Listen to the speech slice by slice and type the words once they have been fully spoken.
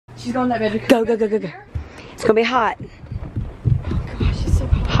She's going in that bedroom. Go, go, go, go, go. It's gonna be hot. Oh gosh, it's so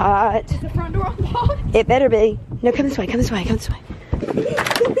hot. Hot. Is the front door unlocked? It better be. No, come this way, come this way, come this way.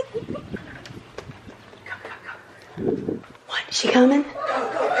 What? Is she coming?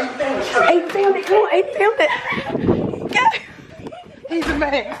 Aiden found it. Come on, Aiden found it. Go. He's a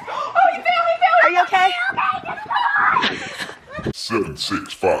man. Oh, he fell. Are you okay? 7,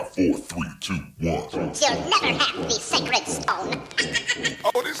 6, 5, 4, 3, 2, 1. You'll never have the sacred stone.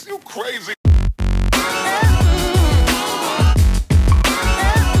 Oh, this you crazy.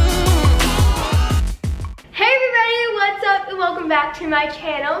 Hey everybody, what's up and welcome back to my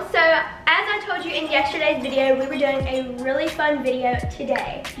channel. So as I told you in yesterday's video, we were doing a really fun video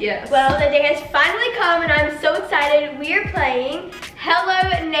today. Yes. Well, the day has finally come and I'm so excited. We are playing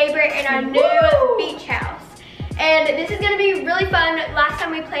Hello Neighbor in our new beach house. And this is gonna be really fun. Last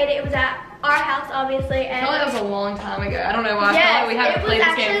time we played it, it was at our house, obviously. And I feel like that was a long time ago. I don't know why. I feel like we haven't played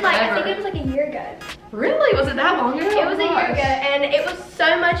this game forever. I think it was like a year ago. Really? Was it that long ago? It was a year ago, and it was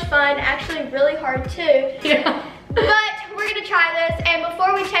so much fun. Actually, really hard too. Yeah. But we're gonna try this, and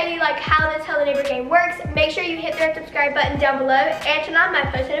before we tell you like how this Hello Neighbor game works, make sure you hit the subscribe button down below and turn on my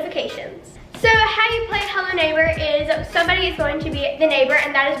post notifications. So how you play Hello Neighbor is somebody is going to be the neighbor,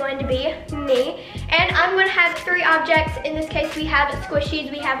 and that is going to be me. And I'm going to have 3 objects. In this case, we have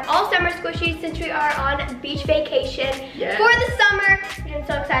squishies. We have all summer squishies since we are on beach vacation for the summer, which I'm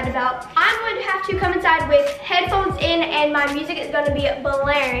so excited about. I'm going to have to come inside with headphones in, and my music is going to be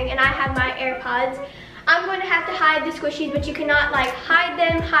blaring, and I have my AirPods. I'm going to have to hide the squishies, but you cannot like hide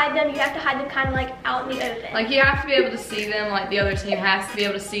them. You have to hide them kind of like out in the open. Like you have to be able to see them, like the other team has to be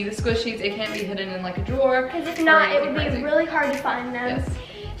able to see the squishies. It can't be hidden in like a drawer. Because if not, it would be really hard to find them. Yes.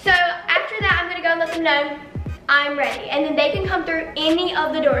 So after that, I'm gonna go and let them know I'm ready. And then they can come through any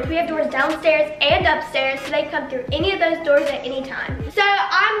of the doors. We have doors downstairs and upstairs, so they can come through any of those doors at any time. So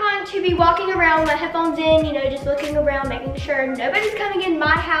I'm going to be walking around with my headphones in, you know, just looking around, making sure nobody's coming in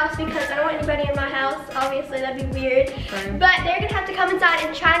my house because I don't want anybody in my house. Obviously, that'd be weird. But they're gonna have to come inside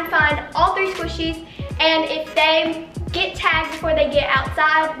and try and find all 3 squishies. And if they get tagged before they get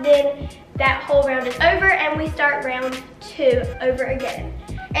outside, then that whole round is over and we start round 2 over again.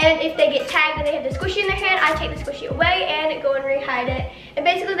 And if they get tagged and they have the squishy in their hand, I take the squishy away and go and re-hide it. And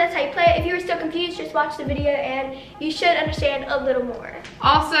basically that's how you play it. If you were still confused, just watch the video and you should understand a little more.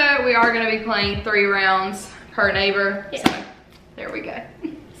 Also, we are going to be playing 3 rounds per neighbor. Yeah. So, there we go.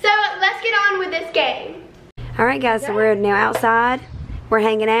 So let's get on with this game. All right, guys, so we're now outside. We're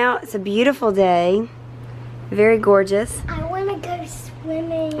hanging out. It's a beautiful day. Very gorgeous. I want to go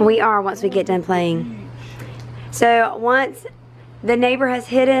swimming. We are once we get done playing. So once the neighbor has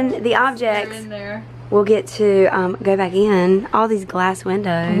hidden the objects, in there. we'll get to go back in. All these glass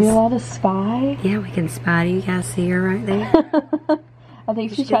windows. Are we allowed to spy? Yeah, we can spy. Do you guys see her right there? I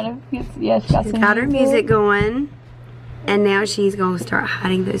think she's trying to get, yeah, she's got her music going. And now she's going to start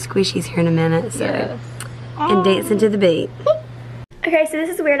hiding those squishies here in a minute. So, and dancing to the beat. Okay, so this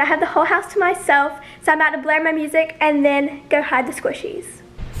is weird. I have the whole house to myself, so I'm about to blare my music and then go hide the squishies.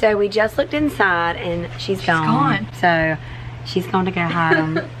 So we just looked inside and she's gone. So she's going to go hide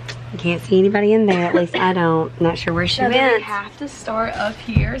them. You can't see anybody in there, at least I don't. Not sure where she Do we went. have to start up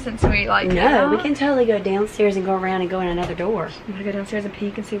here since we like No, we can totally go downstairs and go around and go in another door. You want to go downstairs and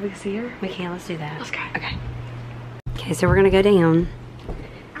peek and see if we can see her? We can, let's do that. Let's go. Okay. Okay, so we're gonna go down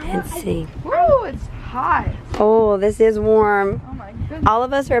and see. Woo, it's hot. Oh, this is warm. Oh my goodness. All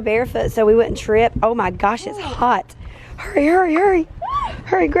of us are barefoot so we wouldn't trip. Oh my gosh, it's hot. Hurry, hurry, hurry.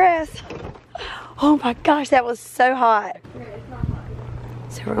 Hurry, grass. Oh my gosh, that was so hot.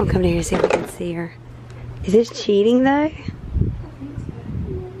 So we're gonna come down here and see if we can see her. Is this cheating though?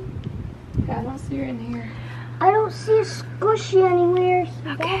 Yeah, I don't see her in here. I don't see a squishy anywhere.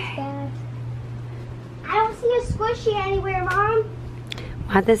 So Okay. that's bad. I don't see a squishy anywhere, Mom. We'll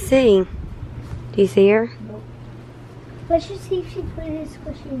have to see. Do you see her? Let's just see if she put a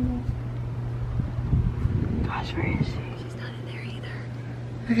squishy in Gosh, where is she? She's not in there either.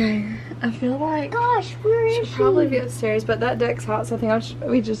 Okay, I feel like there. Gosh, where is she'll she? probably be upstairs, but that deck's hot, so I think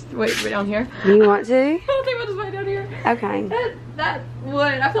we just wait down here. Do you want to? I don't think we'll just wait down here. Okay. That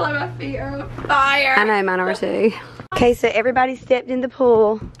wood, I feel like my feet are on fire. I know, mine are too. Okay, so everybody stepped in the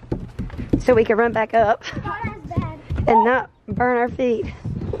pool so we can run back up Oh, that's bad. and not burn our feet.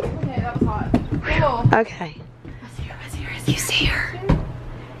 Okay, that was hot. Cool. Okay. I see her, I see her, I see her. You see her?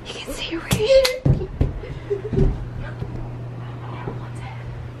 You can see her. Where is she?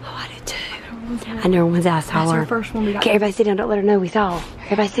 Oh, I do too. I know one's I saw That's her. our first one we got. Okay, everybody sit down. Don't let her know we saw.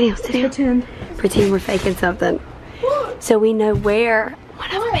 Everybody sit down. Sit down. Pretend. Pretend we're faking something. So we know where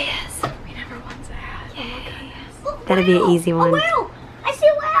one of them is. We never once asked. Oh my goodness. That'd be an easy one. Oh, wow. I see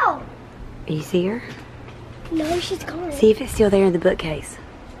a wow. Do you see her? No, she's gone. See if it's still there in the bookcase.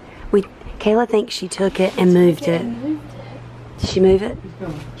 Kayla thinks she took it and moved it. Did she move it?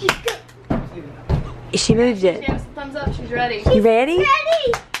 She moved it. She has a thumbs up. She's ready. You ready?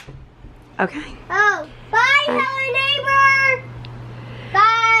 Ready? Okay. Oh, bye, hello neighbor.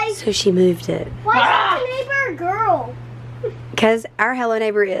 Bye. So she moved it. Why is the neighbor a girl? Because our hello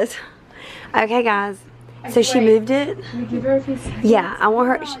neighbor is. Okay, guys. So she moved it? Give her a few seconds. Yeah, I want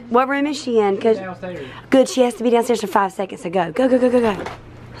her. What room is she in? Cause, good, she has to be downstairs for 5 seconds. So go. Go, go, go, go, go.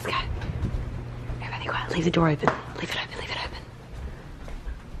 Let's go. Everybody quiet. Leave the door open. Leave it open. Leave it open.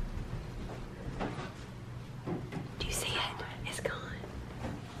 Do you see it? It's gone.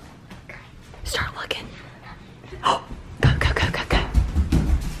 Start looking. Oh, go, go, go, go, go.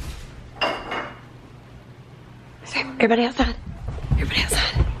 Everybody outside. Everybody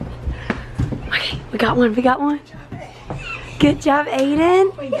outside. Okay, we got one. We got one. Good job,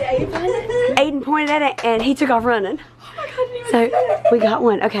 Aiden. Aiden pointed at it and he took off running. So we got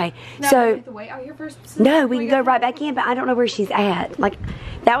one. Okay, so no, we can go right back in, but I don't know where she's at. Like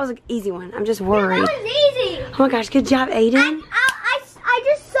that was an easy one. I'm just worried. That was easy. Oh my gosh, good job, Aiden. I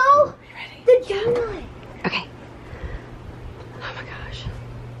just saw the donut. Okay. Oh my gosh.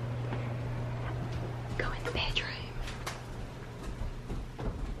 Go in the bedroom.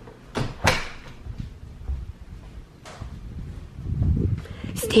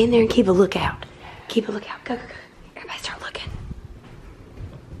 Stand there and keep a lookout. Keep a lookout. Go, go, go. Everybody start looking.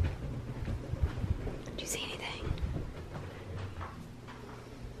 Do you see anything?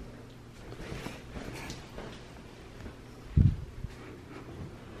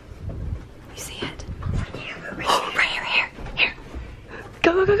 You see it? Oh, right here, here.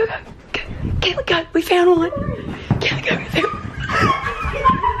 Go, go, go, go, go. Go. Kayla, go. We found one. Kayla, go. We found one.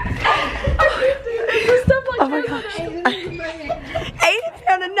 Oh my gosh. Aiden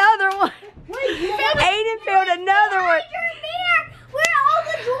found another one. Aiden found another one. Where all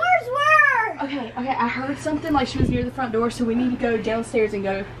the doors were. Okay, I heard something like she was near the front door, so we need to go downstairs and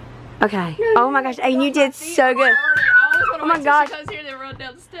go. Okay. Oh my gosh, Aiden, you did so good. Oh my gosh.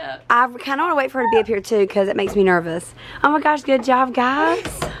 I kind of want to wait for her to be up here too because it makes me nervous. Oh my gosh, good job, guys.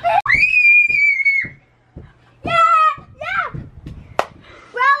 Yeah.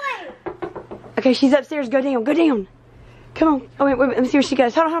 Bryleigh. Okay, she's upstairs. Go down. Go down. Come on. Oh, wait, let me see where she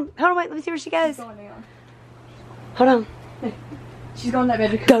goes. Hold on, wait. Let me see where she goes. Hold on. She's going in that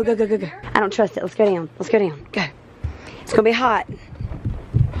bedroom. Go, go, go, go, go. I don't trust it. Let's go down. Let's go down. Go. It's going to be hot.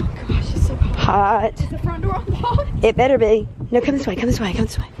 Oh gosh, it's so hot. Hot. Is the front door unlocked? It better be. No, come this way. Come this way. Come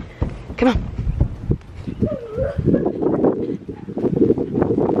this way. Come on.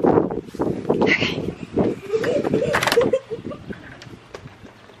 Okay.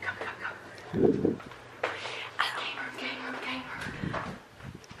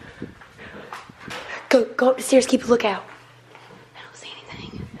 Go up the stairs, keep a lookout. I don't see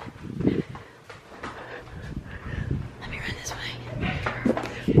anything. Let me run this way.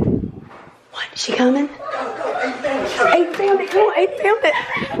 What? Is she coming? Aiden found it. Come on, Aiden found it.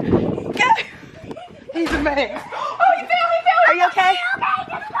 Go. He's a man. Oh, he found. Are you okay?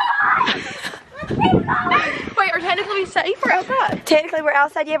 Wait, are technically safe or outside? Technically, we're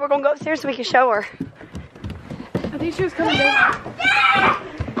outside. Yeah, we're going to go upstairs so we can show her. I think she was coming down.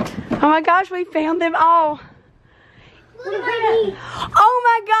 Oh my gosh, we found them all. Look at my knee. Oh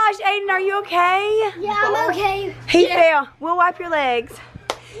my gosh, Aiden, are you okay? Yeah, I'm okay. He fell. We'll wipe your legs.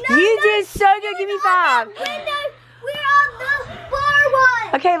 No, you did so good. Give me 5. We're on the bar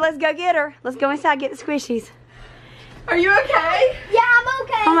one. Okay, let's go get her. Let's go inside, get the squishies. Are you okay? Yeah, I'm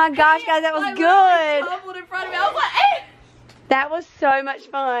okay. Oh my gosh, guys, that was Like, good. tumbled in front of me. I was like, hey. That was so much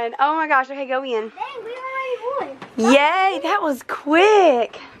fun. Oh my gosh, okay, go in. Dang, we already won. Yay, that was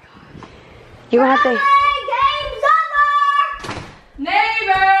quick. You're gonna have to. Game's over.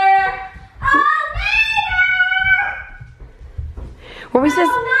 Neighbor. Oh, neighbor. Were we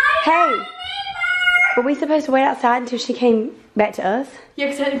supposed? Hey, were we supposed to wait outside until she came back to us? Yeah,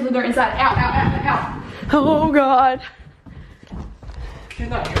 because technically they're inside. Out. Oh God.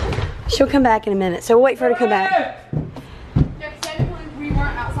 She'll come back in a minute, so we'll wait for her to come back. Yeah, because technically we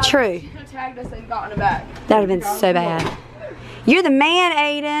weren't outside. True. She could have tagged us and gotten it back. That would have been so bad. You're the man,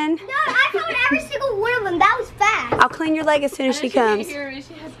 Aiden. No, I found every single one of them. That was fast. I'll clean your leg as soon as she comes.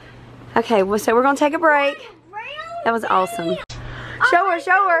 Okay, well, so we're gonna take a break. That was awesome. Show her,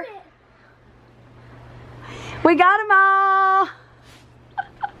 show her. We got them all.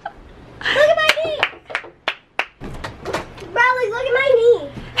 Look at my knee. Bryleigh, look at my knee.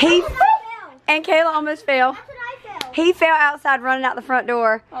 He That's what I fell. and Kayla almost fell. That's what I fell. He fell outside running out the front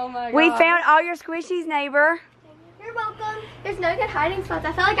door. Oh my God. We found all your squishies, neighbor. You're welcome. There's no good hiding spots.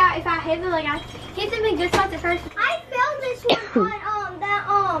 I feel like if I hid them, like I hid them in good spots at first. I found this one on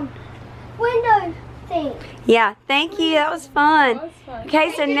that window thing. Yeah, thank you. That was fun.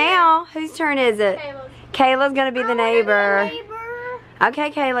 Okay, so now whose turn is it? Kayla's gonna be the neighbor.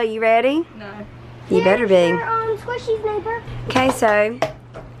 Okay, Kayla, you ready? No. You better be. Squishy's neighbor. Okay, so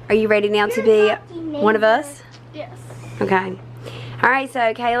are you ready now to be one of us? Yes. Okay. All right,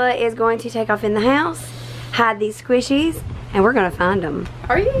 so Kayla is going to take off in the house, hide these squishies, and we're gonna find them.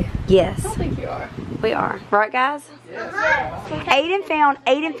 Are you? Yes, I don't think you are. we are. Right, guys? Yes.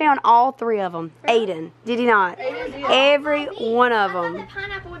 Aiden found all 3 of them. Aiden, did he not? Every one of I thought them. that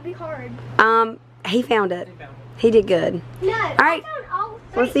pineapple would be hard. He found it. He did good. No. All right. I found all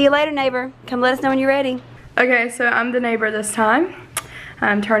 3. We'll see you later, neighbor. Come let us know when you're ready. Okay, so I'm the neighbor this time.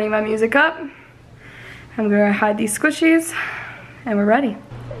 I'm turning my music up. I'm gonna hide these squishies, and we're ready.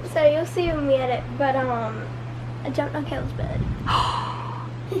 So you'll see when we edit, but I jumped on Kayla's bed.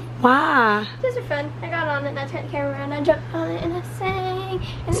 Why? Those are fun. I got on it and I turned the camera around. I jumped on it and I sang.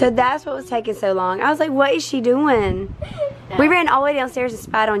 And So that's what was taking so long. I was like, what is she doing? We ran all the way downstairs and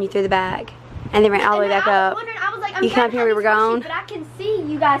spied on you through the back. And then ran all the way back up. I was like, I'm You come up here, we were gone? But I can see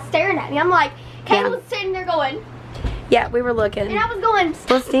you guys staring at me. I'm like, Kayla was sitting there going, Yeah, we were looking. and I was going,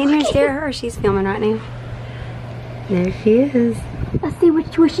 Well, stand here and stare at her. She's filming right now. There she is. let's see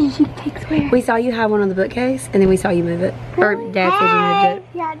which wishes she takes where. We saw you have one on the bookcase, and then we saw you move it. Or Dad said you moved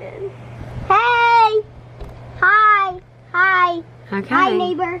it. Yeah, I did. Hey. Hi. Hi. Okay. Hi,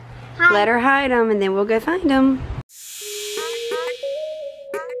 neighbor. Hi. Let her hide them, and then we'll go find them.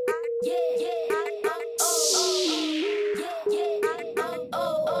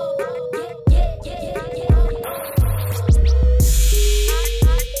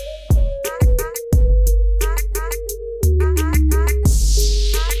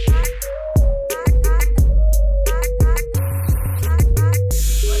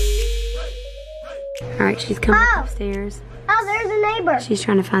 All right, she's coming upstairs. Oh, there's a neighbor. She's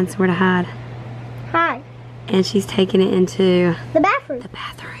trying to find somewhere to hide. Hi. And she's taking it into The bathroom. the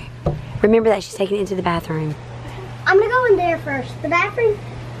bathroom. Remember that, she's taking it into the bathroom. I'm gonna go in there first. The bathroom.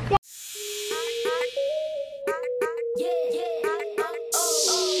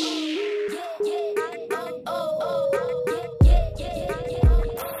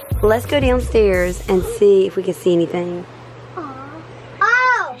 Let's go downstairs and see if we can see anything. Aw.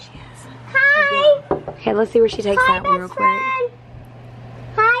 Oh. Hi. Okay, let's see where she takes Hi, that one real best quick. friend.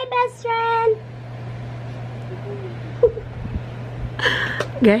 Hi, best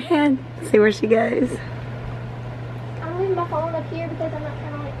friend. Go ahead. See where she goes. I'm leaving my phone up here because I'm not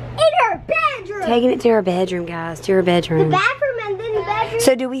trying to like. In her bedroom. Taking it to her bedroom, guys. To her The bedroom. bathroom and then the bedroom.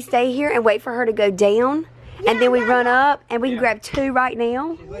 So do we stay here and wait for her to go down? And then we run up and we can grab 2 right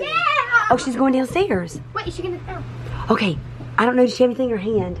now? Yeah. Oh, she's going downstairs. Wait, is she gonna? Oh. Okay. I don't know. Does she have anything in her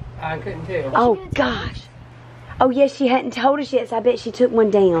hand? I couldn't tell. Oh, gosh. Oh, yes, she hadn't told us yet, so I bet she took one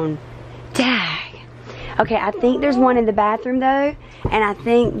down. Dag. Okay, I think there's one in the bathroom, though. And I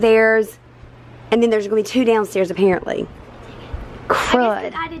think there's... And then there's going to be 2 downstairs, apparently.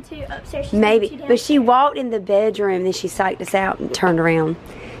 Crud. I did too upstairs. She's Maybe. two But she walked in the bedroom, and then she psyched us out and turned around.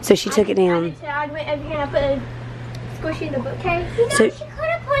 So she took it I down. did too. I went over here and I put a squishy in the bookcase. You know, So- she could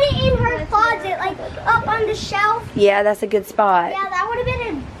have put it in her closet, like up on the shelf. Yeah, that's a good spot. Yeah, that would have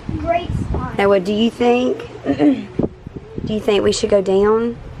been a great spot. Now, what do you think? Do you think we should go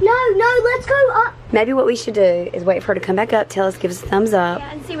down? No, let's go up. Maybe what we should do is wait for her to come back up, tell us, give us a thumbs up.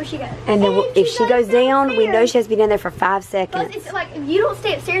 Yeah, and see where she goes. And then if she goes down, we know downstairs. she has to be down there for 5 Well, seconds. it's like you don't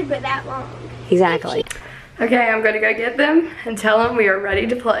stay upstairs but that long. Exactly. Okay, I'm gonna go get them and tell them we are ready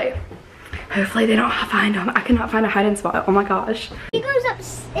to play. Hopefully they don't find them. I cannot find a hiding spot. Oh my gosh. She goes up.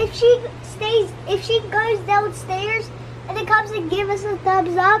 If she goes downstairs and then comes and gives us a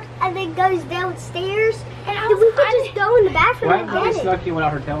thumbs up and then goes downstars, And I then we was could just go in the bathroom Why and did they get it. snuck you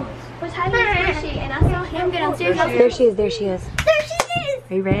without her telling us? was hiding a squishy and I saw him go downstairs. There she is, there she is. There she is.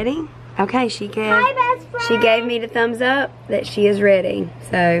 Are you ready? Okay, she gave Hi, best friend. she gave me the thumbs up that she is ready.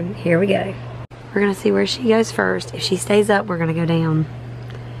 So here we go. We're gonna see where she goes first. If she stays up, we're gonna go down.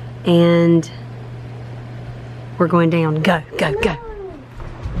 And we're going down. Go, go, go.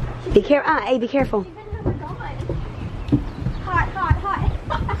 Be careful. Hey, be careful. Hot.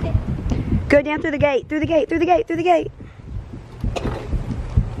 Go down through the gate, through the gate, through the gate, through the gate.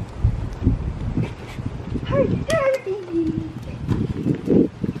 Hurry.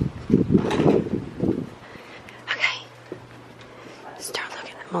 Okay. Start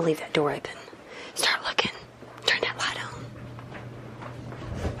looking. I'm gonna leave that door open. Start looking. Turn that light on.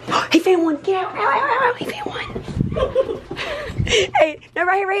 He found one. Get out. He found one. Hey, no,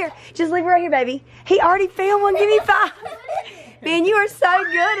 right here. Just leave it right here, baby. He already found one. Give me 5. Man, you are so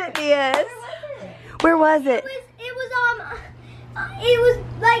good at this. Where was it? It was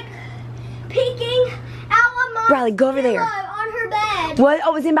like peeking out of my Bryleigh, go over there. on her bed. What?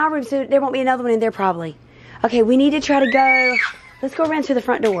 Oh, it was in my room, so there won't be another one in there probably. Okay, we need to try to go. Let's go around to the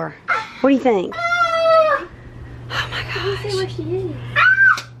front door. What do you think? Oh my gosh. See where she is.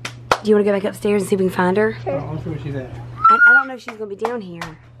 Do you want to go back upstairs and see if we can find her? I want to see where she's at. I don't know if she's going to be down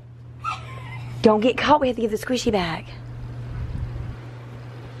here. Don't get caught. We have to give the squishy back.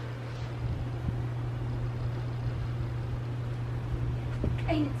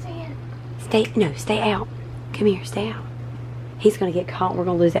 Stay out. Come here, stay out. He's going to get caught and we're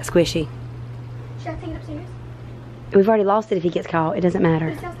going to lose that squishy. Should I take it upstairs? We've already lost it if he gets caught. It doesn't matter.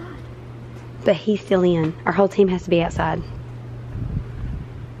 It's outside. But he's still in. Our whole team has to be outside.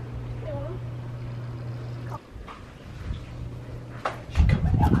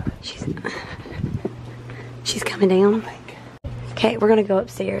 She's coming down. Okay, we're going to go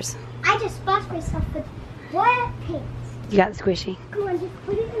upstairs. I just splashed myself with wet paint. You got the squishy. Come on, just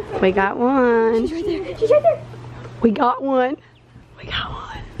put it in front. We got one. She's right there. She's right there. We got one. We got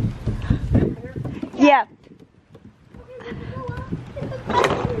one. Yeah.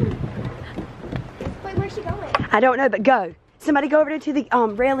 Wait, where's she going? I don't know, but go. Somebody go over there to the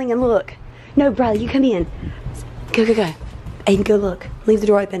railing and look. No, Bryleigh, you come in. Go, go, go. Aiden, go look. Leave the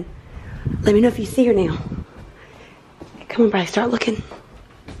door open. Let me know if you see her now. Come on, Bryleigh, start looking.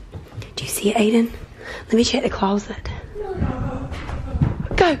 Do you see it, Aiden? Let me check the closet.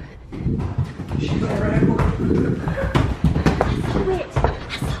 Go.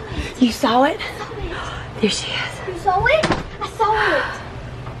 You saw it? There she is. You saw it? I saw it.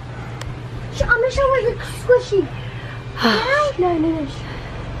 I'm gonna show her the squishy. No.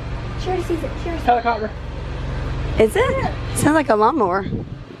 She already sees it. She already sees Helicopter. Is it? Sounds like a lawnmower.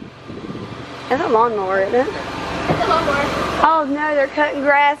 That's a lawnmower, isn't it? It's a lawnmower. Oh no, they're cutting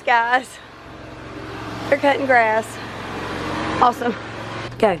grass, guys. They're cutting grass. Awesome.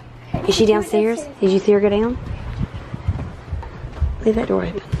 Go. Is she downstairs? Did you see her go down? Leave that door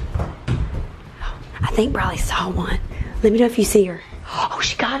open. Oh, I think Bryleigh saw one. Let me know if you see her. Oh,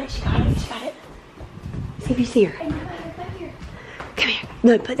 she got it. She got it. She got it. See if you see her. Come here.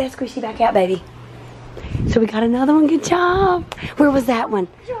 No, put that squishy back out, baby. So we got another one. Good job. Where was that one?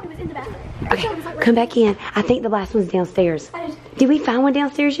 It was in the bathroom. Okay, come back in. I think the last one's downstairs. Did we find one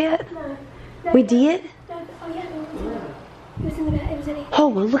downstairs yet? No. We did? Oh yeah, it was in the bathroom. It was in it. Oh,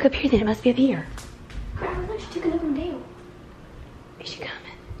 well look up here then. It must be up here. Oh no, she took another one down. Is she coming?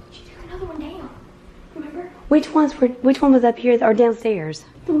 She took another one down. Remember? Which one was up here or downstairs?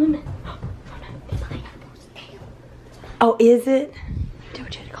 The limit. Oh, is it? Don't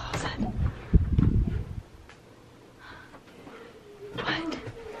check the closet. What?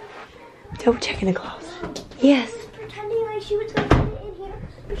 Don't check in the closet. Yes. pretending like she was gonna put it in here,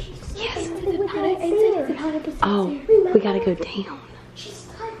 but she's Yes. sleeping with it. Oh, we gotta go down. She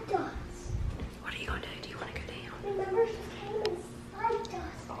slugged us. What are you gonna do? Do you wanna go down? Remember, she came and slugged us.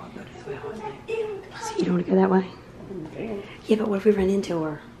 So you don't wanna go that way? Yeah, but what if we run into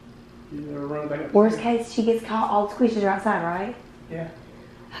her? Worst case, she gets caught. All the squishes are outside, right? Yeah.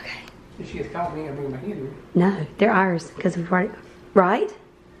 Okay. If she gets caught, we ain't gonna bring them back either. No, they're ours because we've already. Right?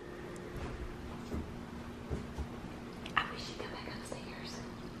 I wish she'd come back upstairs.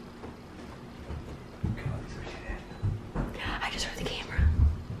 I just heard the camera.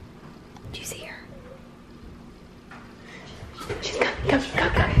 Do you see her? She's coming. Go, go,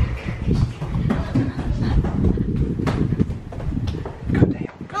 go. Go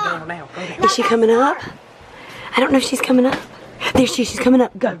down. Is she coming up? I don't know if she's coming up. There she is. She's coming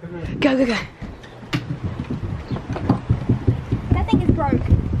up. Go. Go, go, go. That thing is broke.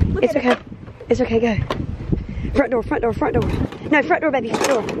 It's okay. It's okay. Go. Front door, front door, front door. No, front door, baby. Front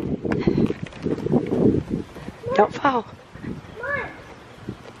door. Don't fall.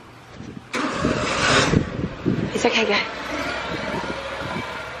 It's okay. Go.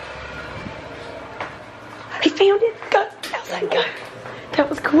 He found it. Go. Outside. Go. That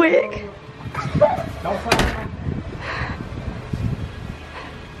was quick.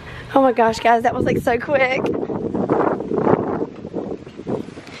 Oh my gosh, guys, that was like so quick.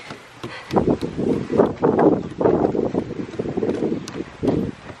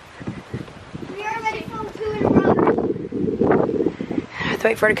 We are ready for 2 in a row. I have to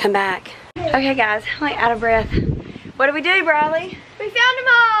wait for her to come back. Okay, guys, I'm like out of breath. What do we do, Bryleigh? We found them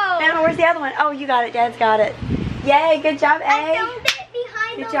all. Where's the other one? Oh, you got it. Dad's got it. Yay, good job, I A. found it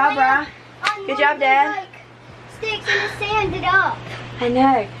behind Good the job, lamp Bri. on Good one job, of the, Dad. like, sticks and it sanded up. I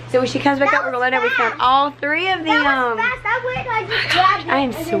know. So when she comes back That up, we're gonna let her know we was found fast. all 3 of them. That was fast. I went and I just grabbed it. I am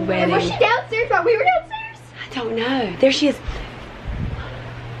and then- sweating. Was she downstairs while we were downstairs? I don't know. There she is.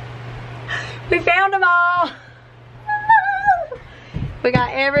 We found them all. We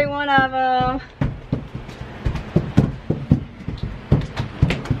got every one of them.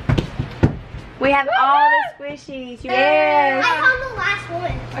 We have all the squishies. Yes. I found the last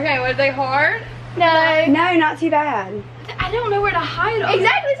one. Okay, were they hard? No. No, not too bad. I don't know where to hide them.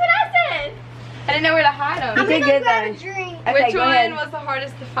 Exactly, that's what I said. I didn't know where to hide them. You did good Grab a though. drink. Okay, Which go one ahead. was the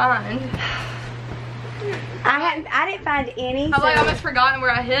hardest to find? I didn't find any. I've like so almost forgotten where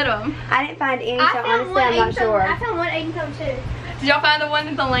I hid them. I didn't find any, so I found honestly one. I'm not sure. I found one Aiden found two. Did y'all find the one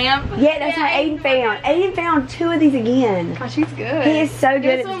in the lamp? Yeah, that's Yeah, what Aiden found. Aiden found 2 of these again. Gosh, he's good. He is so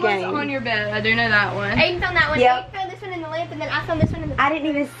good This at one this was game. on your bed. I do know that one. Aiden found that one. Yep. Aiden found this one in the lamp, and then I found this one in the I didn't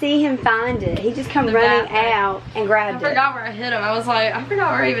even see him find it. He just come The running bathroom. out and I grabbed it. forgot where I hid him. I was like, I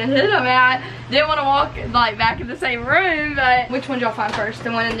forgot where I even hid him. And I didn't want to walk like back in the same room. But which one did y'all find first?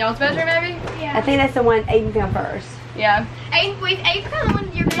 The one in y'all's bedroom, maybe? I think that's the one Aiden found first. Yeah. Aiden found the one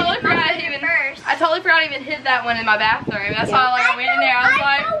in your bed. Totally forgot I even. first. I totally forgot I even hid that one in my bathroom. That's why like I went in there. I was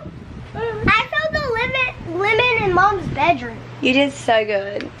like, I found the lemon in Mom's bedroom. You did so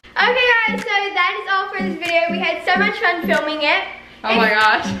good. Okay guys, so that is all for this video. We had so much fun filming it. oh my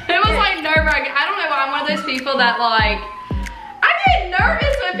gosh, it was like nerve-wracking. I don't know why I'm one of those people that like I get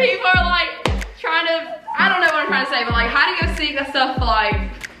nervous when people are like trying to. I don't know what I'm trying to say, but like hide and go seek and stuff. Like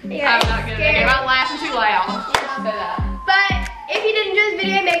I'm not good at it. I'm laughing too loud. Say that. But if you did enjoy this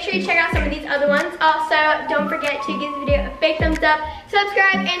video, make sure you check out some of these other ones. Also, don't forget to give this video a big thumbs up,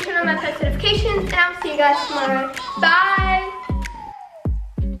 subscribe, and turn on my post notifications. And I'll see you guys tomorrow. Bye!